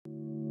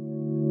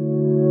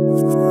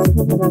Hi,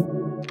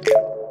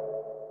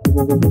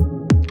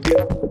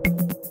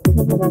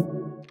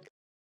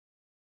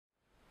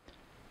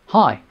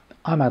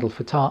 I'm Adil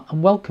Fattar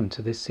and welcome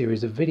to this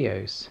series of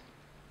videos.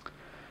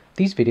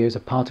 These videos are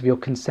part of your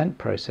consent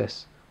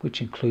process, which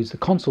includes the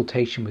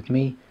consultation with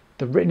me,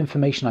 the written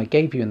information I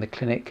gave you in the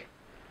clinic,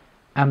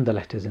 and the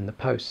letters in the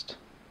post.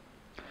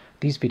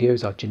 These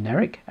videos are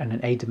generic and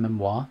an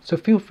aide-de-memoire, so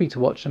feel free to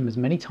watch them as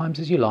many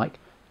times as you like,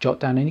 jot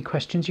down any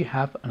questions you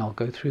have, and I'll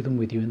go through them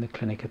with you in the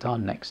clinic at our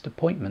next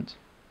appointment.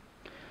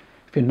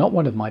 If you're not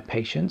one of my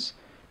patients,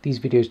 these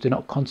videos do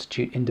not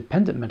constitute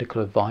independent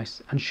medical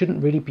advice and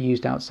shouldn't really be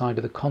used outside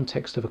of the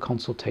context of a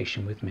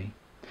consultation with me.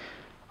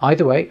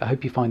 Either way, I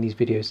hope you find these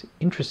videos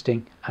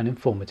interesting and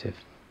informative.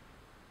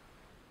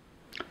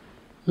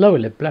 Lower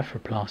lid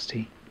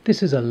blepharoplasty.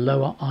 This is a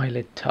lower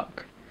eyelid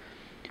tuck.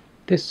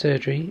 This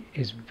surgery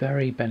is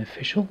very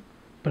beneficial,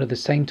 but at the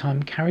same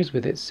time carries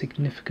with it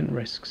significant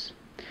risks,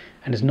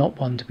 and is not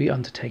one to be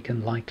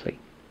undertaken lightly.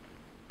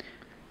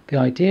 The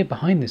idea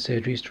behind this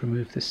surgery is to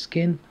remove the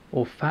skin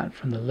or fat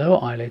from the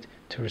lower eyelid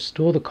to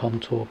restore the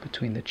contour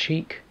between the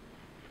cheek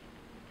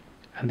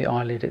and the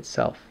eyelid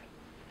itself,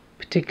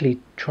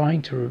 particularly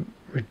trying to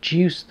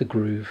reduce the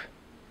groove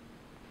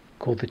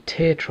called the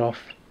tear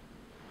trough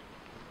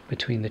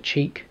between the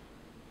cheek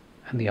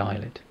and the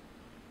eyelid.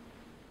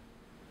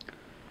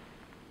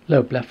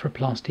 Lower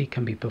blepharoplasty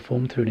can be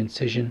performed through an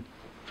incision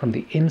from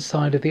the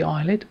inside of the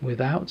eyelid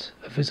without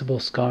a visible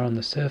scar on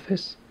the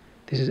surface.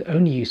 This is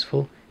only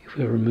useful if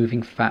we are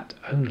removing fat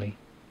only.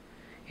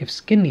 If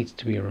skin needs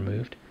to be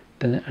removed,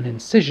 then an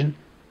incision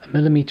a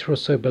millimetre or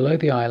so below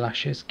the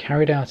eyelashes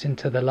carried out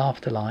into the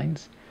laughter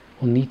lines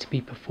will need to be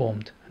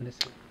performed.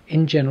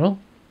 In general,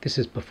 this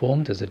is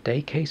performed as a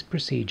day case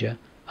procedure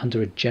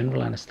under a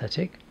general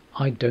anaesthetic.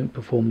 I don't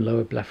perform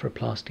lower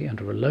blepharoplasty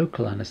under a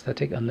local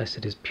anaesthetic unless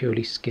it is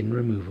purely skin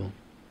removal.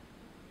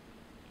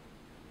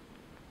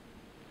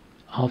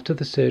 After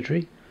the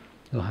surgery,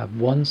 you'll have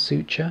one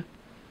suture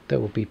that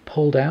will be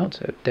pulled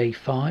out at day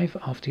 5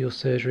 after your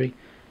surgery,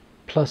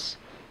 plus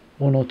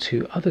 1 or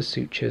 2 other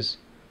sutures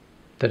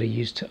that are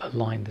used to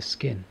align the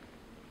skin.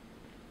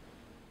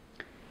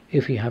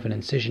 If you have an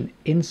incision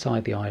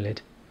inside the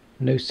eyelid,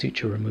 no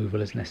suture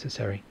removal is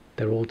necessary.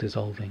 They're all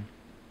dissolving.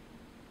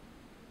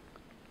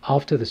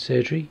 After the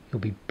surgery, you'll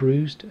be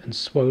bruised and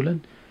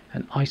swollen,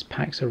 and ice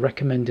packs are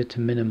recommended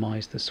to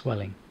minimize the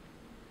swelling.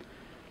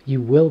 You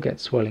will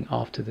get swelling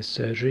after the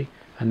surgery,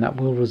 and that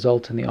will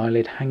result in the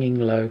eyelid hanging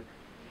low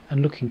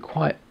and looking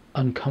quite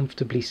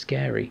uncomfortably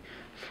scary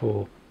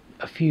for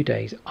a few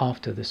days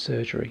after the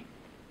surgery.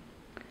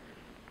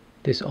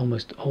 This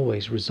almost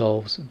always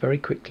resolves very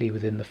quickly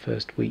within the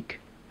first week.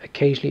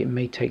 Occasionally it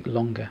may take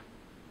longer.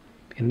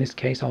 In this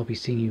case, I'll be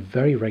seeing you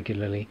very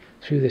regularly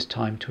through this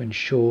time to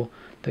ensure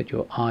that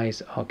your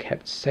eyes are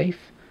kept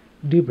safe,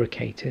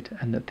 lubricated,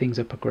 and that things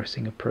are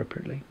progressing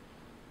appropriately.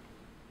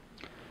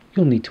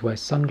 You'll need to wear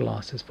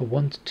sunglasses for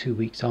 1 to 2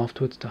 weeks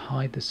afterwards to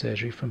hide the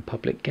surgery from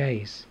public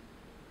gaze.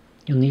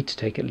 You'll need to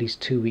take at least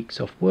 2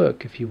 weeks off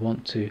work if you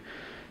want to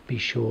be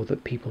sure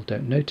that people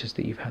don't notice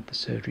that you've had the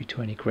surgery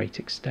to any great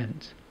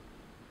extent.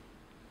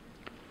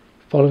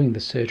 Following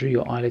the surgery,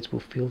 your eyelids will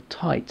feel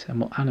tight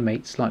and will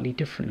animate slightly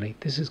differently.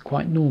 This is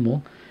quite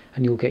normal,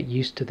 and you'll get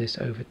used to this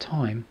over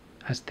time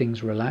as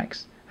things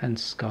relax and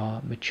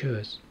scar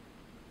matures.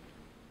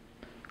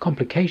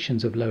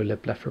 Complications of lower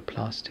lid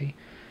blepharoplasty.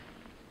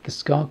 The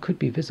scar could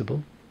be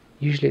visible.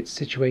 Usually it's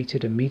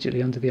situated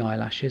immediately under the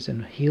eyelashes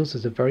and heals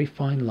as a very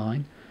fine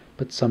line,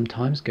 but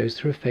sometimes goes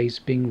through a phase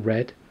of being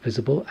red,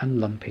 visible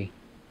and lumpy.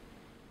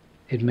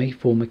 It may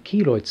form a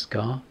keloid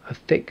scar, a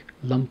thick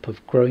lump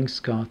of growing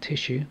scar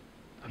tissue.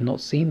 I've not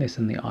seen this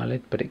in the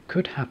eyelid, but it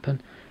could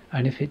happen,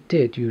 and if it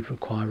did, you would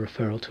require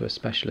referral to a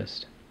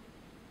specialist.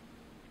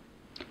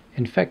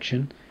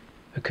 Infection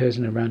occurs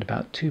in around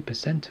about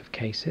 2% of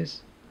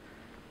cases.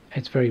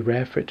 It's very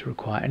rare for it to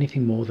require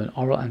anything more than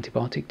oral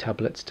antibiotic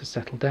tablets to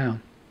settle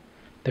down.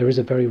 There is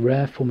a very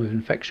rare form of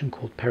infection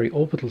called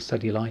periorbital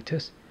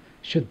cellulitis.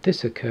 Should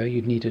this occur,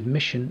 you'd need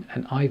admission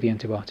and IV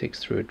antibiotics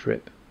through a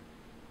drip.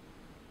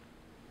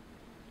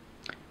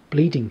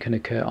 Bleeding can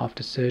occur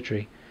after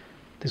surgery.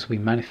 This will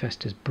be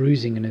manifest as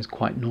bruising and is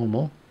quite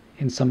normal.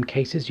 In some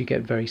cases you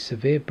get very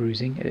severe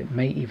bruising, and it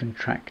may even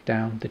track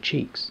down the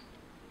cheeks.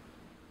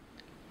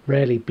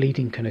 Rarely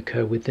bleeding can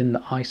occur within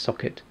the eye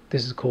socket.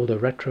 This is called a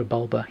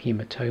retrobulbar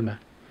hematoma.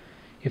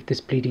 If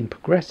this bleeding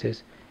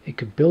progresses, it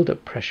could build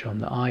up pressure on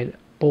the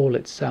eyeball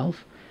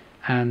itself,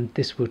 and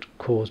this would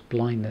cause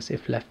blindness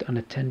if left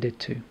unattended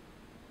to.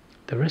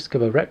 The risk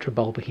of a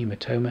retrobulbar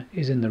hematoma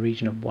is in the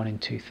region of 1 in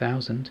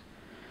 2,000.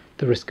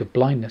 The risk of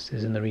blindness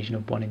is in the region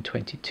of 1 in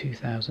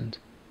 22,000.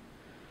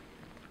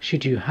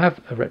 Should you have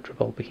a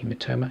retrobulbar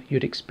hematoma,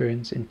 you'd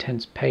experience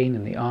intense pain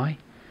in the eye,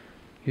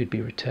 you'd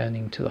be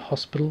returning to the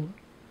hospital,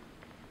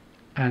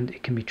 and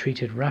it can be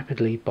treated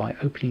rapidly by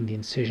opening the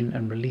incision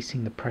and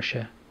releasing the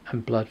pressure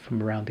and blood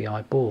from around the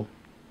eyeball.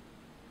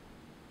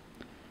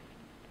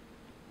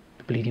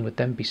 The bleeding would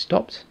then be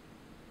stopped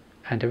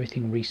and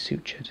everything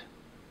resutured.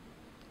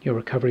 Your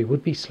recovery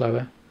would be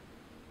slower,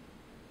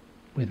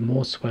 with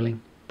more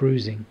swelling,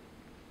 bruising,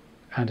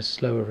 and a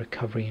slower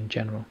recovery in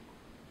general.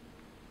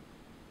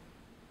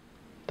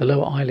 The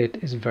lower eyelid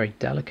is very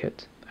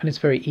delicate, and it's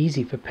very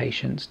easy for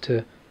patients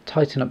to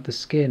tighten up the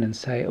skin and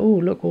say, oh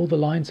look, all the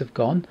lines have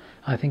gone,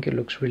 I think it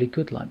looks really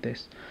good like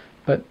this.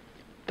 But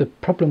the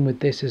problem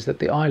with this is that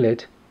the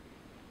eyelid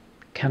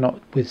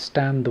cannot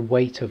withstand the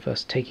weight of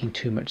us taking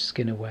too much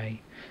skin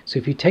away. So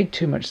if you take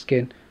too much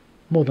skin,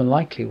 more than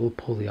likely we'll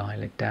pull the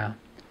eyelid down.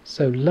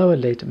 So lower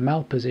lid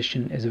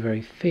malposition is a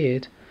very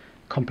feared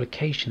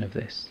complication of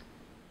this.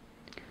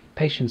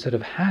 Patients that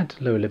have had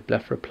lower lid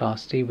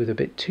blepharoplasty with a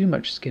bit too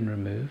much skin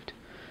removed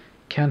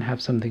can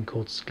have something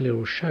called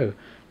scleral show,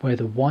 where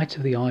the white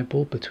of the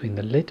eyeball between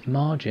the lid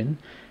margin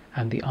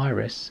and the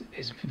iris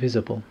is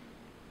visible.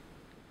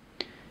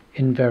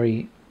 In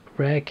very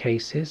rare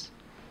cases,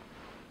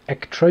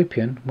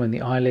 ectropion, when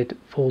the eyelid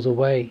falls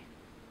away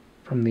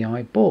from the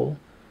eyeball,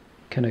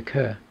 can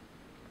occur.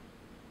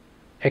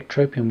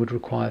 Ectropion would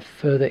require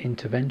further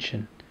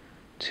intervention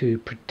to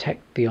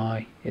protect the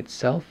eye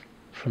itself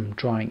from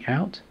drying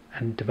out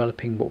and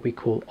developing what we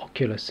call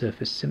ocular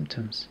surface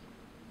symptoms.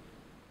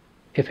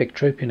 If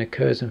ectropion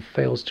occurs and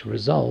fails to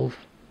resolve,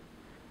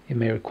 it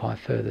may require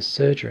further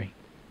surgery.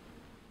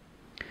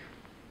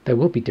 There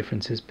will be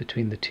differences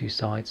between the two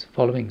sides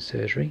following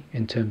surgery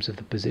in terms of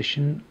the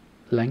position,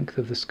 length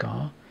of the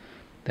scar.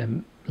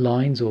 Then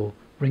lines or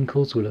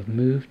wrinkles will have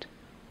moved,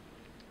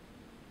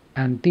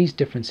 and these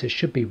differences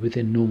should be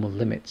within normal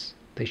limits.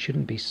 They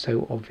shouldn't be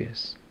so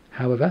obvious.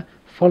 However,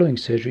 following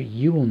surgery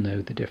you will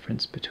know the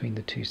difference between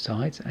the two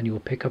sides and you will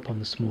pick up on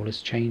the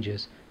smallest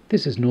changes.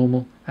 This is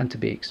normal and to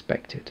be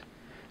expected.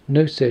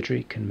 No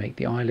surgery can make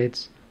the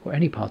eyelids or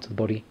any part of the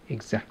body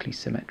exactly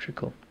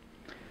symmetrical.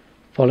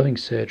 Following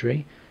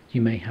surgery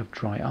you may have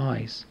dry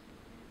eyes.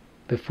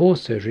 Before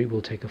surgery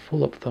we'll take a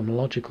full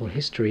ophthalmological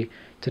history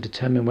to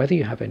determine whether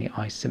you have any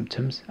eye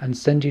symptoms and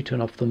send you to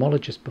an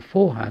ophthalmologist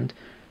beforehand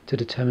to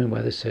determine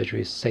whether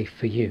surgery is safe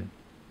for you.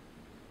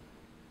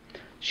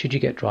 Should you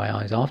get dry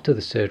eyes after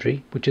the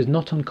surgery, which is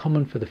not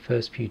uncommon for the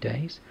first few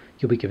days,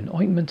 you'll be given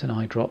ointment and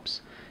eye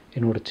drops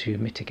in order to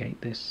mitigate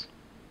this.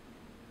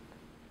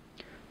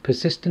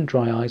 Persistent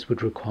dry eyes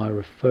would require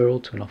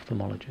referral to an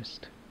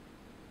ophthalmologist.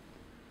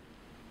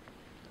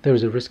 There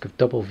is a risk of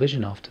double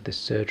vision after this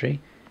surgery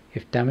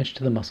if damage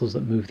to the muscles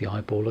that move the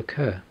eyeball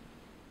occur.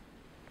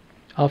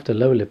 After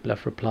lower lid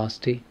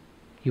blepharoplasty,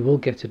 you will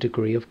get a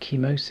degree of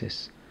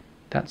chemosis.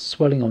 That's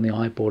swelling on the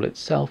eyeball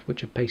itself,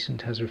 which a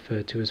patient has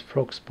referred to as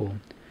frog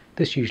spawn.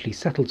 This usually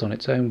settles on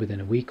its own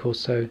within a week or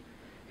so.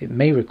 It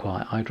may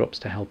require eye drops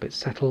to help it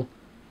settle.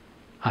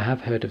 I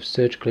have heard of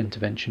surgical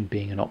intervention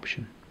being an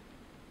option.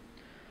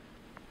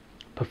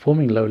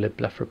 Performing lower lid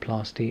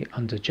blepharoplasty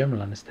under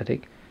general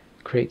anaesthetic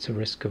creates a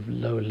risk of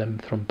lower limb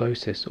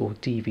thrombosis or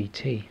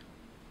DVT.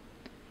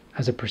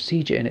 As a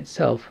procedure in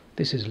itself,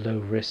 this is low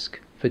risk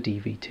for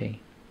DVT.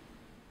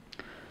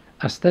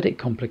 Aesthetic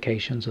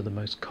complications are the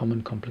most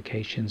common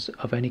complications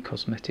of any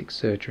cosmetic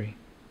surgery.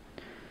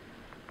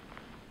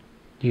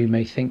 You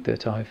may think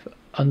that I've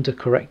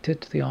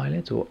undercorrected the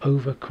eyelids or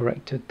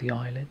overcorrected the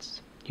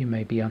eyelids. You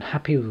may be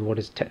unhappy with what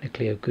is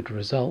technically a good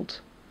result,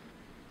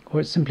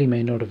 or it simply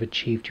may not have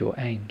achieved your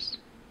aims.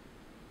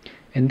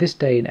 In this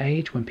day and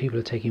age, when people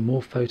are taking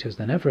more photos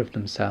than ever of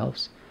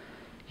themselves,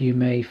 you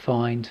may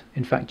find,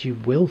 in fact you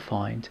will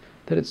find,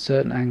 that at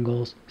certain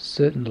angles,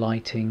 certain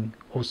lighting,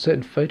 or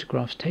certain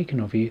photographs taken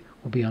of you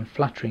will be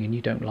unflattering and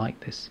you don't like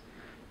this.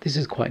 This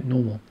is quite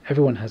normal.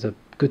 Everyone has a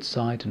good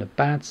side and a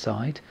bad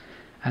side,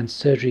 and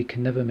surgery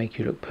can never make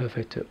you look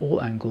perfect at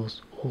all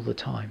angles all the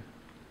time.